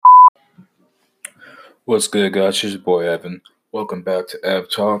What's good, guys? It's your boy Evan. Welcome back to Ev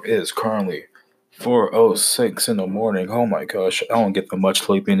Talk. It is currently 4:06 in the morning. Oh my gosh, I don't get that much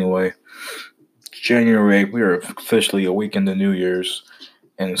sleep anyway. January 8th, we are officially a week into New Year's,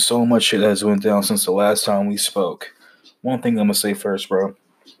 and so much shit has went down since the last time we spoke. One thing I'm gonna say first, bro.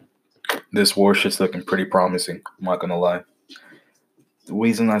 This war shit's looking pretty promising. I'm not gonna lie. The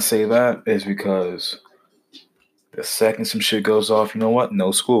reason I say that is because the second some shit goes off, you know what?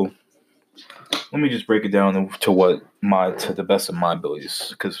 No school. Let me just break it down to the best of my abilities,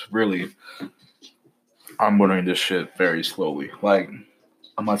 because really, I'm learning this shit very slowly. Like,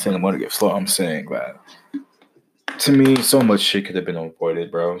 I'm not saying I'm gonna get slow. I'm saying that to me, so much shit could have been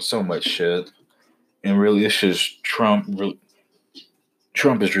avoided, bro. So much shit, and really, it's just Trump.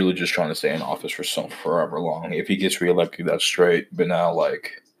 Trump is really just trying to stay in office for forever long. If he gets reelected, that's straight. But now,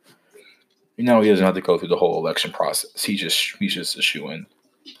 like, he doesn't have to go through the whole election process. He's just a shoe in.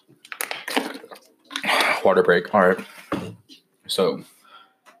 Water break. All right. So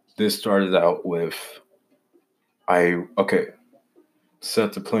this started out with okay.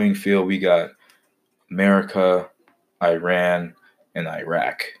 Set the playing field. We got America, Iran, and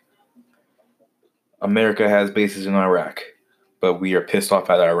Iraq. America has bases in Iraq, but we are pissed off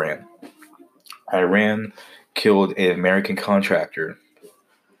at Iran. Iran killed an American contractor.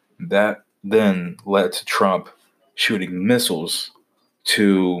 That then led to Trump shooting missiles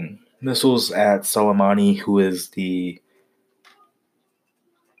at Soleimani, who is he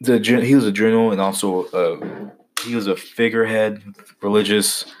was a general and also he was a figurehead,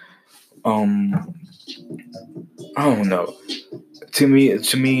 religious. Um, I don't know. To me,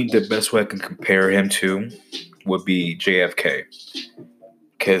 the best way I can compare him to would be JFK.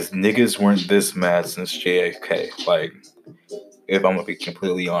 Because niggas weren't this mad since JFK. Like, if I'm gonna be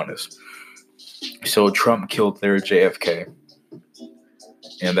completely honest. So Trump killed their JFK,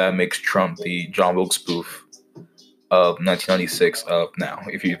 and that makes Trump the John Wilkes Booth of 1996 of now,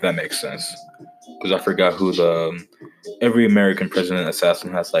 if that makes sense. Because I forgot who every American president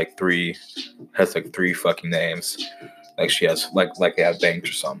assassin has like three fucking names. Like she has like they have banks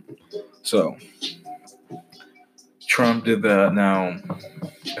or something. So Trump did that now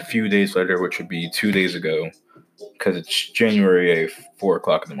a few days later, which would be 2 days ago, because it's January 8th, 4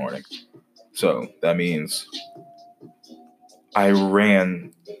 o'clock in the morning. So that means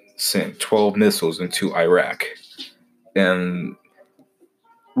Iran sent 12 missiles into Iraq. And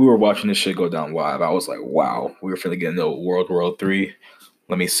we were watching this shit go down live. I was like, wow, we were finna get into World War III.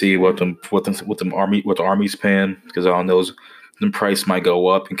 Let me see what the army's paying, because I don't know, the price might go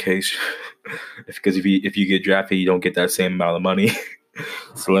up in case because if you get drafted, you don't get that same amount of money.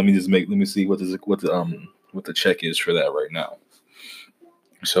 So let me see what the check is for that right now.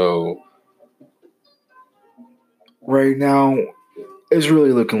 So right now it's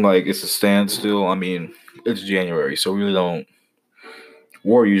really looking like it's a standstill. I mean, it's January, so we really don't.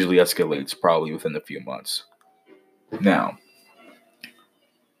 War usually escalates probably within a few months. Now,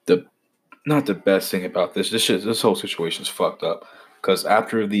 the not the best thing about this whole situation is fucked up, because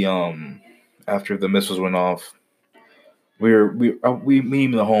after the missiles went off, me and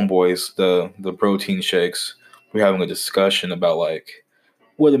the homeboys, the protein shakes, we're having a discussion about, like,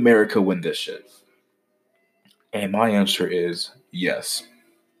 would America win this shit? And my answer is yes.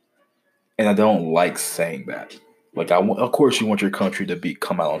 And I don't like saying that. Like, of course you want your country to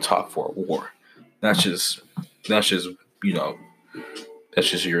come out on top for a war. That's just you know that's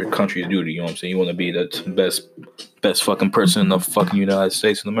just your country's duty. You know what I'm saying? You want to be the best fucking person in the fucking United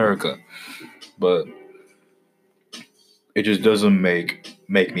States of America. But it just doesn't make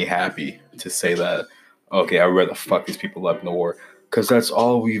me happy to say that. Okay, I'd rather fuck these people up in the war, because that's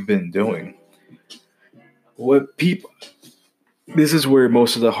all we've been doing. What people? This is where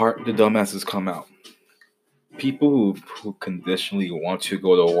most of the dumbasses come out. People who conditionally want to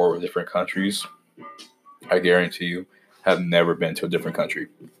go to war with different countries, I guarantee you, have never been to a different country.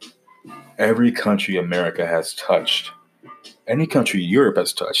 Every country America has touched, any country Europe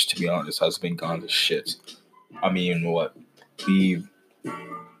has touched, to be honest, has been gone to shit. I mean, what we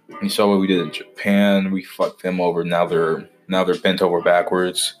you saw what we did in Japan. We fucked them over. Now they're bent over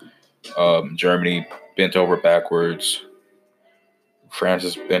backwards. Germany bent over backwards. France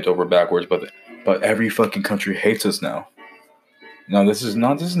is bent over backwards. But every fucking country hates us now. Now this is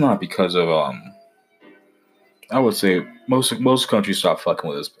not because of I would say most countries stopped fucking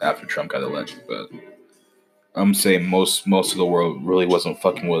with us after Trump got elected, but I'm saying most of the world really wasn't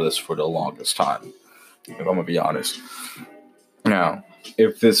fucking with us for the longest time, if I'm gonna be honest. Now,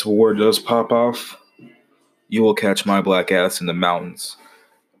 if this war does pop off, you will catch my black ass in the mountains,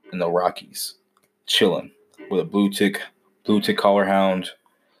 in the Rockies, chilling with a blue tick collar hound,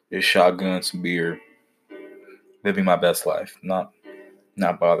 a shotgun, some beer. living my best life, not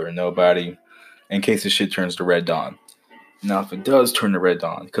bothering nobody, in case this shit turns to Red Dawn. Now, if it does turn to Red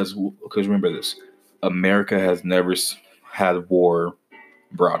Dawn, because remember this, America has never had war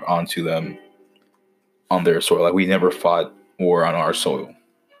brought onto them on their soil. Like, we never fought war on our soil.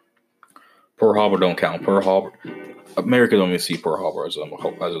 Pearl Harbor don't count. Pearl Harbor, America don't even see Pearl Harbor as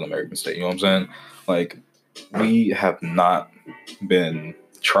an American state. You know what I'm saying? Like, we have not been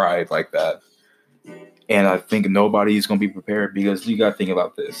tried like that. And I think nobody's going to be prepared, because you got to think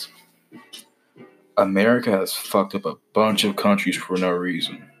about this. America has fucked up a bunch of countries for no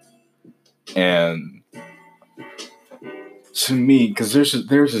reason. And to me, because there's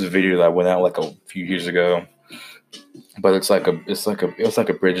this video that went out like a few years ago, but it's like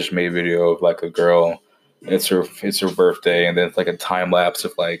a British made video of like a girl. It's her birthday, and then it's like a time lapse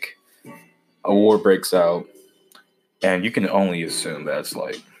of like a war breaks out, and you can only assume that's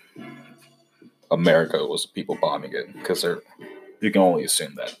like America was the people bombing it, because you can only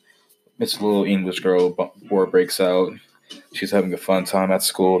assume that. It's a little English girl, war breaks out. She's having a fun time at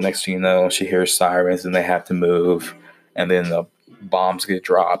school. Next thing you know, she hears sirens and they have to move. And then the bombs get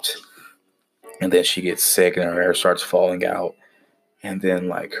dropped. And then she gets sick and her hair starts falling out. And then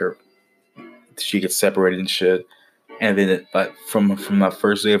like she gets separated and shit. And then from the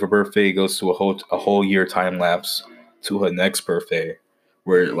first day of her birthday, it goes to a whole year time lapse to her next birthday,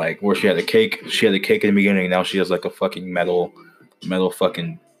 where she had a cake. She had a cake in the beginning. Now she has like a fucking metal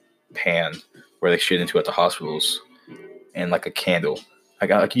fucking pan where they shit into at the hospitals, and like a candle.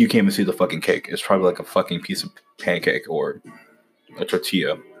 Like you can't even see the fucking cake. It's probably like a fucking piece of pancake or a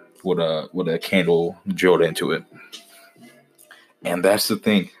tortilla with a candle drilled into it. And that's the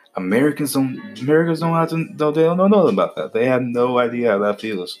thing. Americans don't know about that. They have no idea how that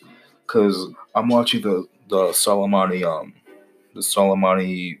feels. Cause I'm watching the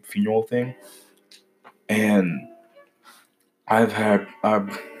Soleimani funeral thing, and I've had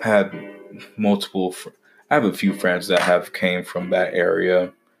multiple. I have a few friends that have came from that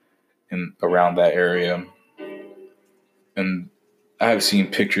area and around that area, and I have seen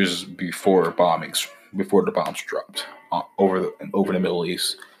pictures before the bombs dropped over the Middle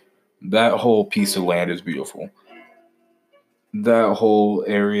East. That whole piece of land is beautiful. That whole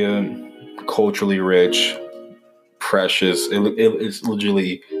area, culturally rich, precious. It's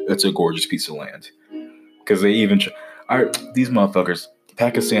literally, it's a gorgeous piece of land. Because they even these motherfuckers.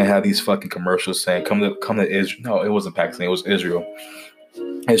 Pakistan had these fucking commercials saying, "Come to Israel." No, it wasn't Pakistan. It was Israel.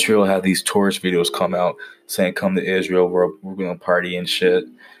 Israel had these tourist videos come out saying, "Come to Israel. We're gonna party and shit.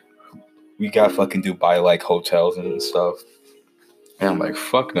 We got fucking Dubai like hotels and stuff." And I'm like,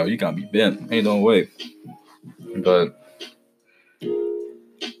 "Fuck no, you gotta be bent. Ain't no way." But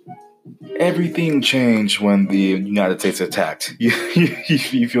everything changed when the United States attacked. You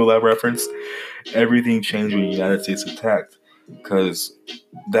feel that reference? Everything changed when the United States attacked. Because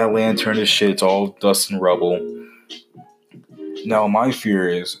that land turned to shit. It's all dust and rubble. Now, my fear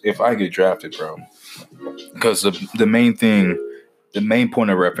is if I get drafted, bro. Because the main point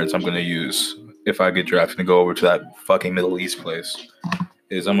of reference I'm going to use if I get drafted and go over to that fucking Middle East place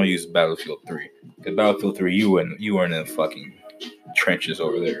is I'm going to use Battlefield 3. Because Battlefield 3, you were in the fucking trenches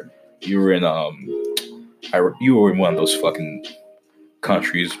over there. You were in one of those fucking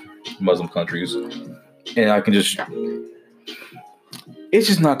countries, Muslim countries, and I can just. It's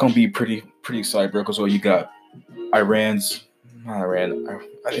just not gonna be pretty exciting, bro. Because you got Is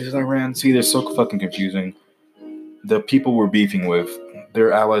it Iran? See, they're so fucking confusing. The people we're beefing with,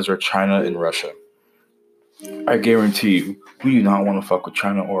 their allies are China and Russia. I guarantee you, we do not want to fuck with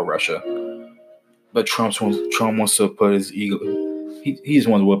China or Russia. But Trump wants to put his ego. He's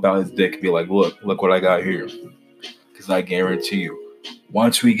one to whip out his dick and be like, look what I got here. Because I guarantee you,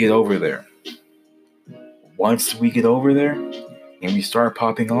 once we get over there, and we start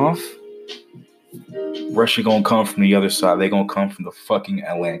popping off, Russia gonna come from the other side. They gonna come from the fucking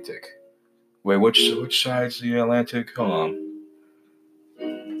Atlantic. Wait, which side's the Atlantic? Hold on.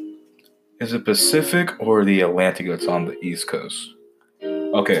 Is it Pacific or the Atlantic that's on the East Coast?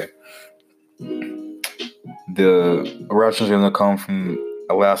 Okay. The Russians are gonna come from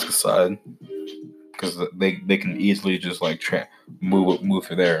Alaska side because they can easily just like move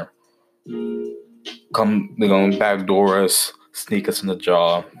through there. They're gonna backdoor us, sneak us in the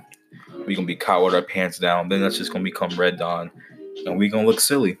jaw. We're gonna be caught with our pants down. Then that's just gonna become Red Dawn, and we gonna look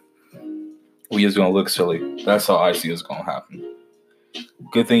silly. We just gonna look silly. That's how I see it's gonna happen.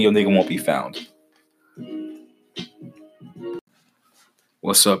 Good thing your nigga won't be found.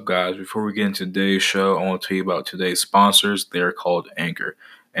 What's up, guys? Before we get into today's show, I want to tell you about today's sponsors. They're called Anchor.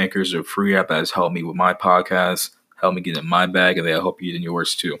 Anchor is a free app that has helped me with my podcast, helped me get in my bag, and they'll help you in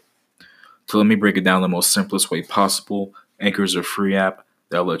yours too. So let me break it down the most simplest way possible. Anchor is a free app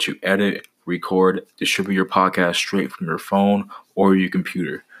that'll let you edit, record, distribute your podcast straight from your phone or your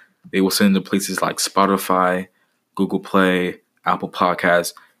computer. They will send it to places like Spotify, Google Play, Apple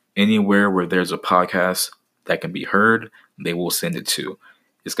Podcasts, anywhere where there's a podcast that can be heard, they will send it to.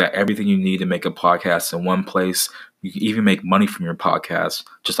 It's got everything you need to make a podcast in one place. You can even make money from your podcast,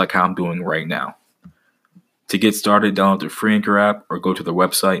 just like how I'm doing right now. To get started, download the free Anchor app or go to the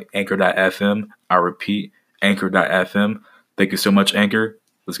website anchor.fm. I repeat, anchor.fm. Thank you so much, Anchor.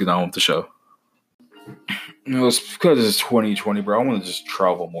 Let's get on with the show. It's because it's 2020, bro. I want to just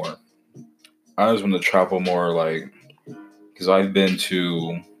travel more. I just want to travel more, because I've been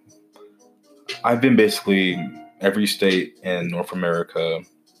basically every state in North America,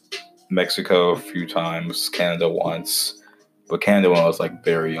 Mexico a few times, Canada once, but Canada when I was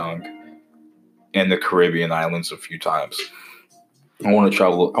very young, and the Caribbean islands a few times. I want to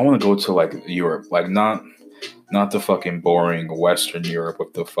travel. I want to go to Europe, not the fucking boring Western Europe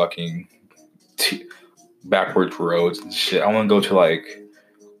with the fucking backwards roads and shit. I want to go to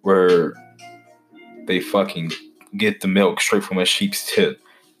where they fucking get the milk straight from a sheep's tit.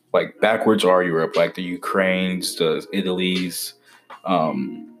 Backwards are Europe, the Ukraines, the Italies,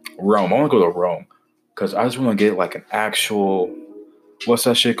 Rome. I want to go to Rome because I just want to get an actual, what's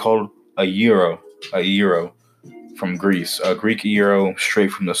that shit called? A euro from Greece, a Greek euro straight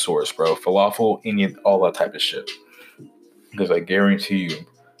from the source, bro. Falafel, Indian, all that type of shit. Because I guarantee you,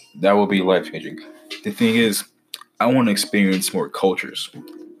 that will be life changing. The thing is, I want to experience more cultures,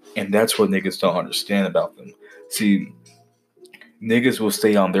 and that's what niggas don't understand about them. See, niggas will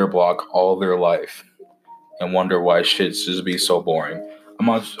stay on their block all their life and wonder why shit's just be so boring. I'm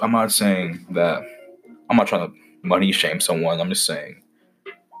not saying that. I'm not trying to money shame someone. I'm just saying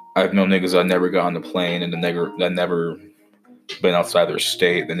I've known niggas that never got on the plane and that never been outside their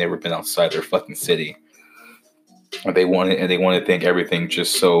state. They never been outside their fucking city. And they want to think everything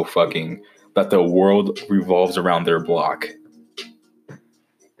just so fucking that the world revolves around their block.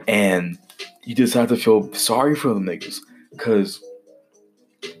 And you just have to feel sorry for them niggas, cause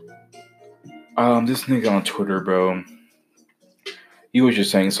this nigga on Twitter, bro, he was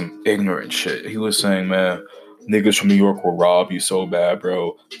just saying some ignorant shit. He was saying, man, niggas from New York will rob you so bad,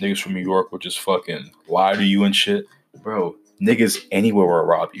 bro. Niggas from New York will just fucking lie to you and shit. Bro, niggas anywhere will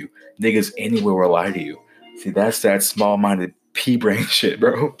rob you. Niggas anywhere will lie to you. See, that's that small-minded pea-brain shit,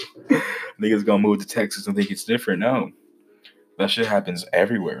 bro. Niggas gonna move to Texas and think it's different. No. That shit happens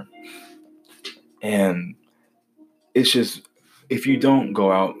everywhere. And it's just, if you don't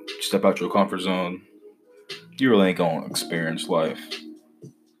go out, step out your comfort zone, you really ain't gonna experience life.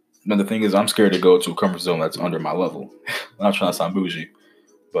 But the thing is, I'm scared to go to a comfort zone that's under my level. I'm not trying to sound bougie,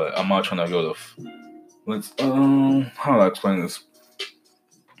 but I'm not trying to go to... how do I explain this?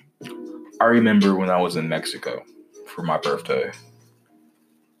 I remember when I was in Mexico for my birthday,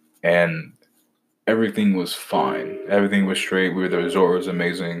 and everything was fine. Everything was straight. The resort was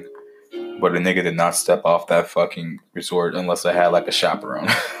amazing, but a nigga did not step off that fucking resort unless I had a chaperone.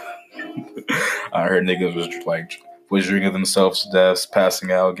 I heard niggas was drinking themselves to death,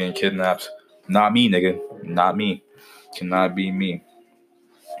 passing out, getting kidnapped. Not me, nigga. Not me. Cannot be me.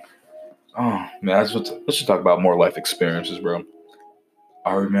 Oh man, let's just talk about more life experiences, bro.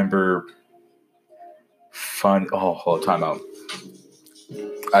 I remember hold time out.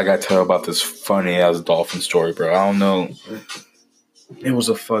 I gotta tell you about this funny ass dolphin story, bro. I don't know. It was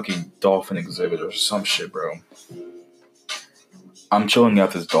a fucking dolphin exhibit or some shit, bro. I'm chilling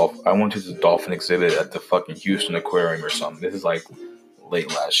at this dolphin. I went to the dolphin exhibit at the fucking Houston Aquarium or something. This is late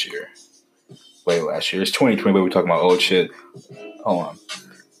last year. It's 2020, but we're talking about old shit. Hold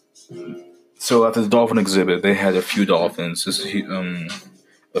on. So at this dolphin exhibit, they had a few dolphins.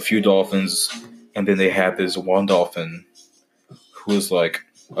 And then they had this one dolphin who was a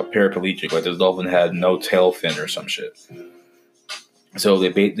paraplegic. This dolphin had no tail fin or some shit. So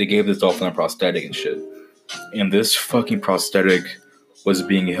they gave this dolphin a prosthetic and shit. And this fucking prosthetic was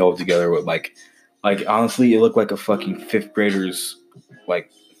being held together with honestly, it looked like a fucking fifth grader's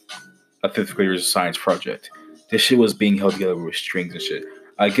science project. This shit was being held together with strings and shit.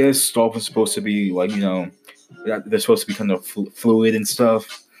 I guess dolphins supposed to be they're supposed to be kind of fluid and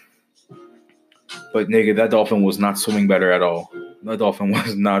stuff. But nigga, that dolphin was not swimming better at all. That dolphin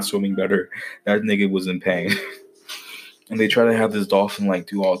was not swimming better. That nigga was in pain. And they try to have this dolphin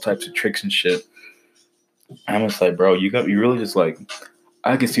do all types of tricks and shit. I'm just bro, you really just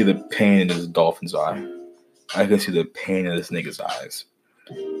I can see the pain in this dolphin's eye. I can see the pain in this nigga's eyes.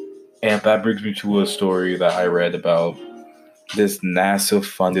 And that brings me to a story that I read about this NASA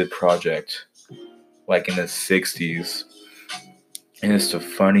funded project, in the 60s. And it's the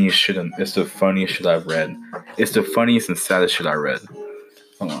funniest shit. It's the funniest shit I've read. It's the funniest and saddest shit I read.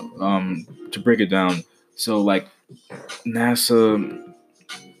 Hold on. To break it down, so like NASA,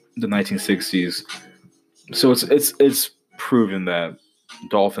 the 1960s. So it's proven that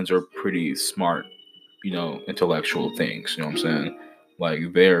dolphins are pretty smart, intellectual things. You know what I'm saying?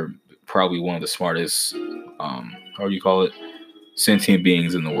 Like they're probably one of the smartest, how do you call it, sentient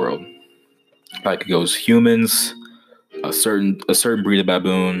beings in the world. Like it goes humans, a certain breed of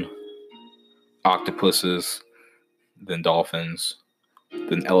baboon, octopuses, then dolphins,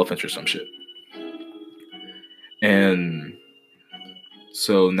 then elephants or some shit. And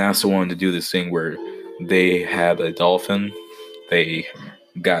so NASA wanted to do this thing where they had a dolphin. They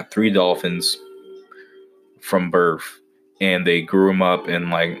got 3 dolphins from birth, and they grew them up in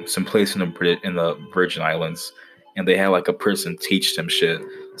like some place in the Virgin Islands, and they had like a person teach them shit.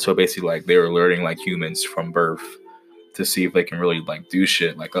 So basically, like they were learning like humans from birth to see if they can really like do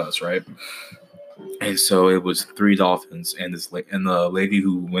shit like us, right? And so it was 3 dolphins, and the lady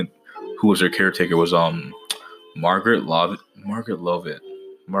who was their caretaker was Margaret Lovett, Margaret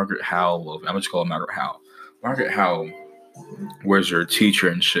Howe Lovett. I'm just call her Margaret Howe. Margaret Howe was her teacher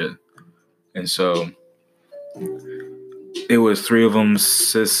and shit, and so it was 3 of them: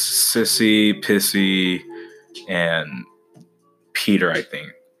 Sissy, Pissy, and Peter, I think.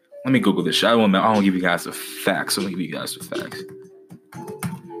 Let me Google this shit. I don't give you guys the facts. Let me give you guys the facts.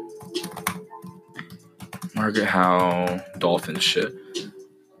 Margaret Howe, dolphin shit.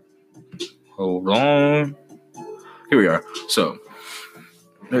 Hold on. Here we are. So,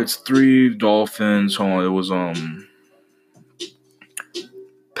 it's 3 dolphins. Hold on. It was,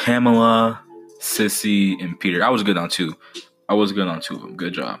 Pamela, Sissy, and Peter. I was good on 2. I was good on 2 of them.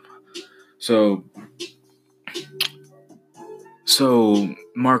 Good job. So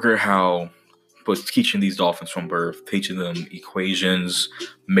Margaret Howe was teaching these dolphins from birth, teaching them equations,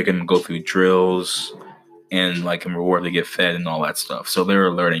 making them go through drills, and like in reward they get fed and all that stuff. So they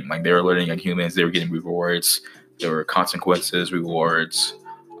were learning like humans. They were getting rewards. There were consequences, rewards,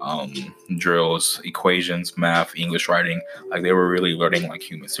 drills, equations, math, English writing. Like they were really learning like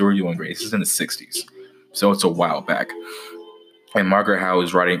humans. They were doing great. This is in the 60s, so it's a while back. And Margaret Howe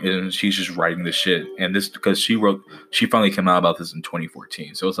is writing, and she's just writing this shit. And this because she finally came out about this in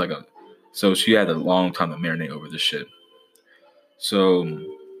 2014. So it's like so she had a long time to marinate over this shit. So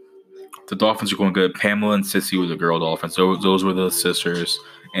the dolphins are going good. Pamela and Sissy were the girl dolphins. Those were the sisters,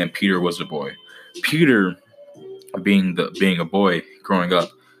 and Peter was the boy. Peter, being a boy growing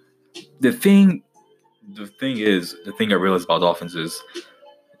up, the thing I realized about dolphins is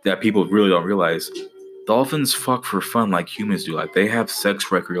that people really don't realize. Dolphins fuck for fun like humans do. Like they have sex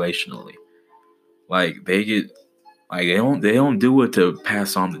recreationally. Like they get, like they don't do it to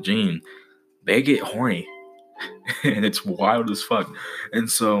pass on the gene. They get horny, and it's wild as fuck. And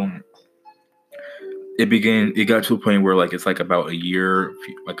so it got to a point where like it's like about a year,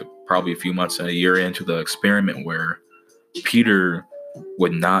 like probably a few months and a year into the experiment where Peter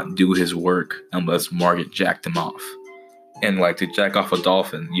would not do his work unless Margaret jacked him off. And like to jack off a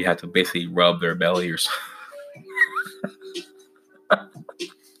dolphin, you had to basically rub their belly or something.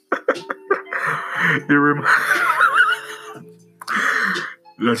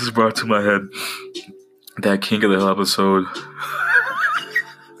 That just brought to my head that King of the Hill episode.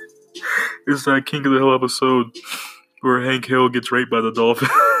 It's that King of the Hill episode where Hank Hill gets raped by the dolphin.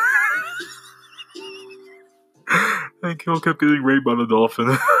 Hank Hill kept getting raped by the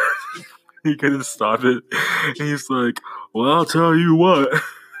dolphin. He couldn't stop it. And he's like, well, I'll tell you what.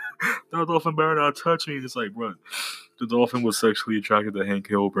 That dolphin better not touch me. And it's like, bro, the dolphin was sexually attracted to Hank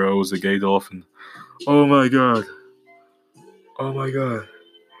Hill, bro. It was a gay dolphin. Oh my god.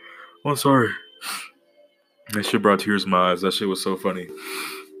 I'm sorry. That shit brought tears in my eyes. That shit was so funny.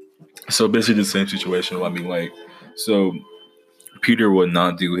 So basically the same situation. I mean, like, so Peter would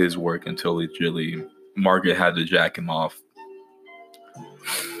not do his work until literally Margaret had to jack him off.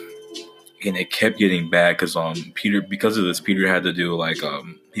 And it kept getting bad because because of this, Peter had to do like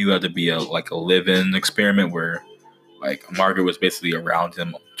he had to be a live-in experiment where like Margaret was basically around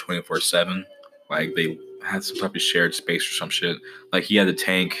him 24/7. Like they had some type of shared space or some shit. Like he had a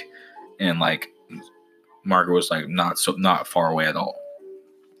tank, and like Margaret was like not far away at all.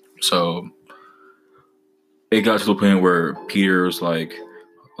 So it got to the point where Peter was like,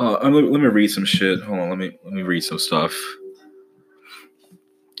 let me read some shit. Hold on, let me read some stuff.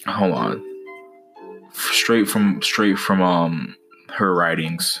 Hold on. Straight from her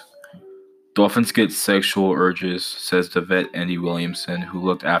writings. Dolphins get sexual urges, says the vet Andy Williamson, who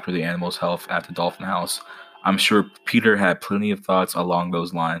looked after the animal's health at the Dolphin House. I'm sure Peter had plenty of thoughts along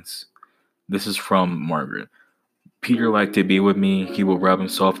those lines. This is from Margaret. Peter liked to be with me. He would rub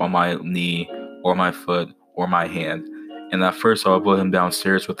himself on my knee or my foot or my hand. And at first, I would put him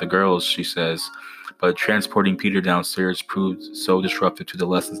downstairs with the girls, she says. But transporting Peter downstairs proved so disruptive to the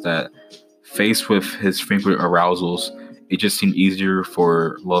lessons that, faced with his frequent arousals, it just seemed easier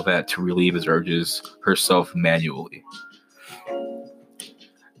for Lovette to relieve his urges herself manually.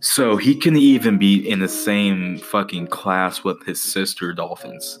 So he can even be in the same fucking class with his sister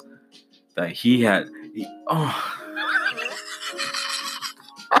dolphins. That he had.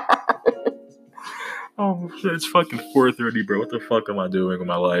 Oh shit, it's fucking 4:30, bro. What the fuck am I doing with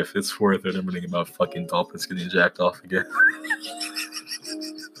my life? It's 4:30. I'm thinking about fucking dolphins getting jacked off again.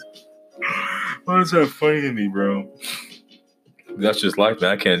 Why is that funny to me, bro? That's just life,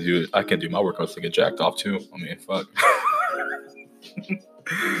 man. I can't do it. I can't do my workouts to get jacked off too. I mean, fuck.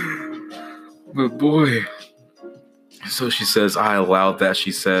 But boy. So she says, I allowed that.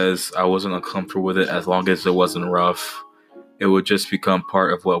 She says, I wasn't uncomfortable with it as long as it wasn't rough. It would just become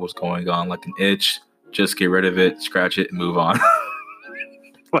part of what was going on, like an itch. Just get rid of it, scratch it, and move on.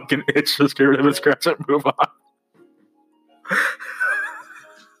 Like an itch, just get rid of it, scratch it, move on.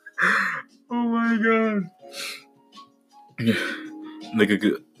 Oh my god.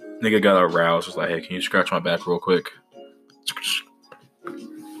 Nigga got aroused. Was like, hey, can you scratch my back real quick?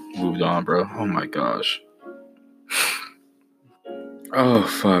 Moved on, bro. Oh my gosh. Oh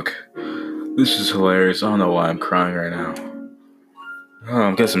fuck. This is hilarious. I don't know why I'm crying right now. Oh,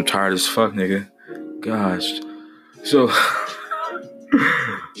 I'm guessing I'm tired as fuck, nigga. Gosh. So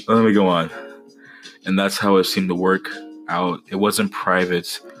let me go on. And that's how it seemed to work out. It wasn't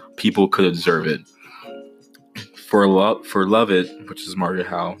private. People could observe it. For Lovett, which is Margaret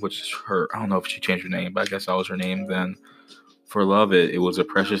Howe, which is her, I don't know if she changed her name, but I guess that was her name then. For Lovett, it was a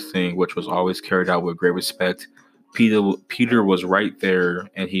precious thing which was always carried out with great respect. Peter was right there,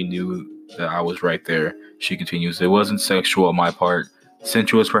 and he knew that I was right there. She continues, it wasn't sexual on my part.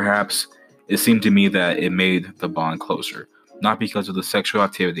 Sensuous, perhaps. It seemed to me that it made the bond closer. Not because of the sexual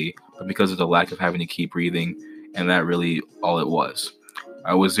activity, but because of the lack of having to keep breathing, and that really all it was.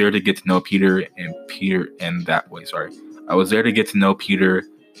 I was there to get to know Peter, and that way, sorry. I was there to get to know Peter.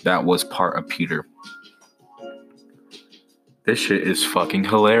 That was part of Peter. This shit is fucking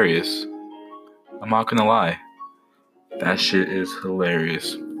hilarious. I'm not gonna lie. That shit is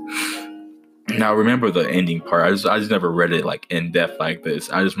hilarious. Now remember the ending part. I just never read it like in depth like this.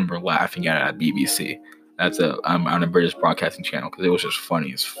 I just remember laughing at it at BBC. I'm on a British broadcasting channel because it was just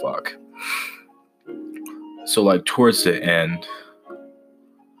funny as fuck. So like towards the end.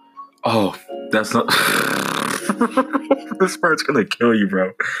 Oh, that's not. This part's gonna kill you,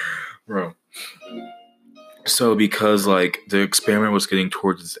 bro. So because like the experiment was getting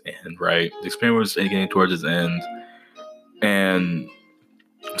towards its end, right? The experiment was getting towards its end, and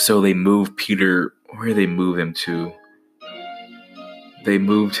so they moved Peter. Where did they move him to? They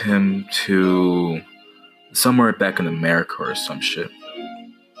moved him to somewhere back in America or some shit.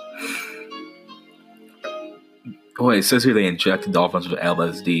 Oh, wait, it says here they injected dolphins with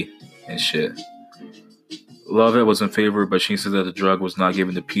LSD and shit. Lovett was in favor, but she said that the drug was not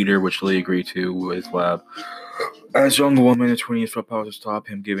given to Peter, which Lee agreed to with his lab. As young woman in 20 years felt power to stop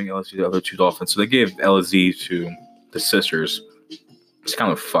him giving LSD to the other two dolphins. So they gave LSD to the sisters. It's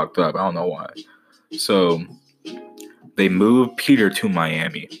kind of fucked up. I don't know why. So they moved Peter to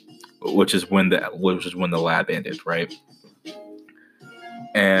Miami, which is when the lab ended, right?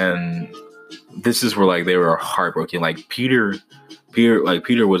 And this is where like they were heartbroken. Like Peter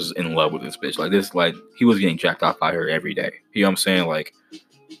was in love with this bitch. Like this, like he was getting jacked off by her every day. You know what I'm saying? Like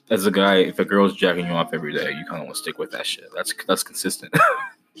as a guy, if a girl's jacking you off every day, you kind of want to stick with that shit. That's consistent.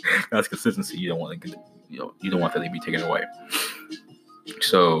 That's consistency. You don't want to, you don't want that to be taken away.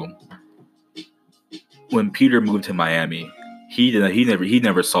 So when Peter moved to Miami, he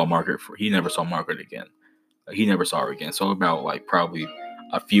never saw Margaret again. He never saw her again. So about like probably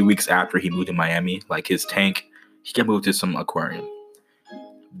a few weeks after he moved to Miami, like his tank, he got moved to some aquarium.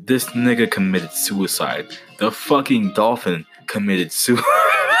 This nigga committed suicide. The fucking dolphin committed suicide.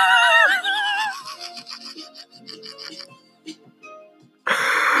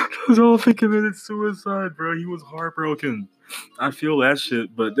 The dolphin committed suicide, bro. He was heartbroken. I feel that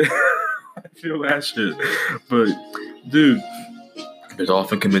shit, but dude, the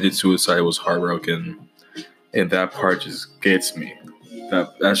dolphin committed suicide. Was heartbroken, and that part just gets me.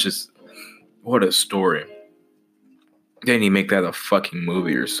 That's just what a story. Didn't he make that a fucking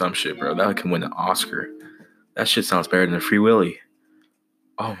movie or some shit, bro? That can win an Oscar. That shit sounds better than Free Willy.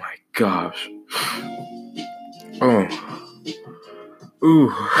 Oh my gosh. Oh.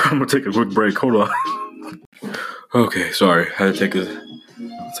 Ooh, I'm gonna take a quick break. Hold on. Okay, sorry. I had to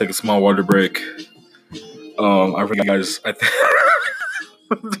take a small water break. I think guys. I think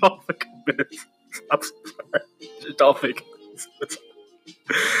Dolphin committed. I'm sorry. Dolphin.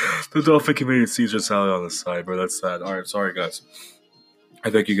 The Dolphin committed Caesar salad on the side, bro. That's sad. All right, sorry guys. I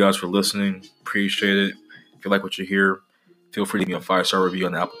thank you guys for listening. Appreciate it. If you like what you hear, feel free to give me a 5-star review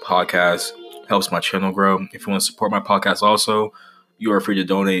on the Apple Podcast. Helps my channel grow. If you want to support my podcast also, you are free to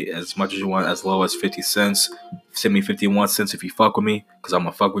donate as much as you want, as low as 50 cents. Send me 51 cents if you fuck with me, because I'm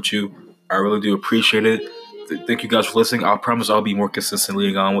going to fuck with you. I really do appreciate it. Thank you guys for listening. I promise I'll be more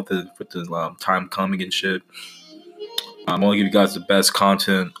consistently on with the time coming and shit. I'm only give you guys the best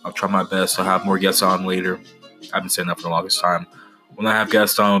content. I'll try my best. I'll have more guests on later. I've been saying that for the longest time. When I have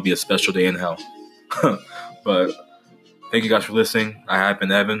guests on, it'll be a special day in hell. But thank you guys for listening. I have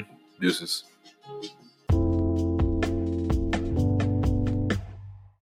been Evan. Deuces.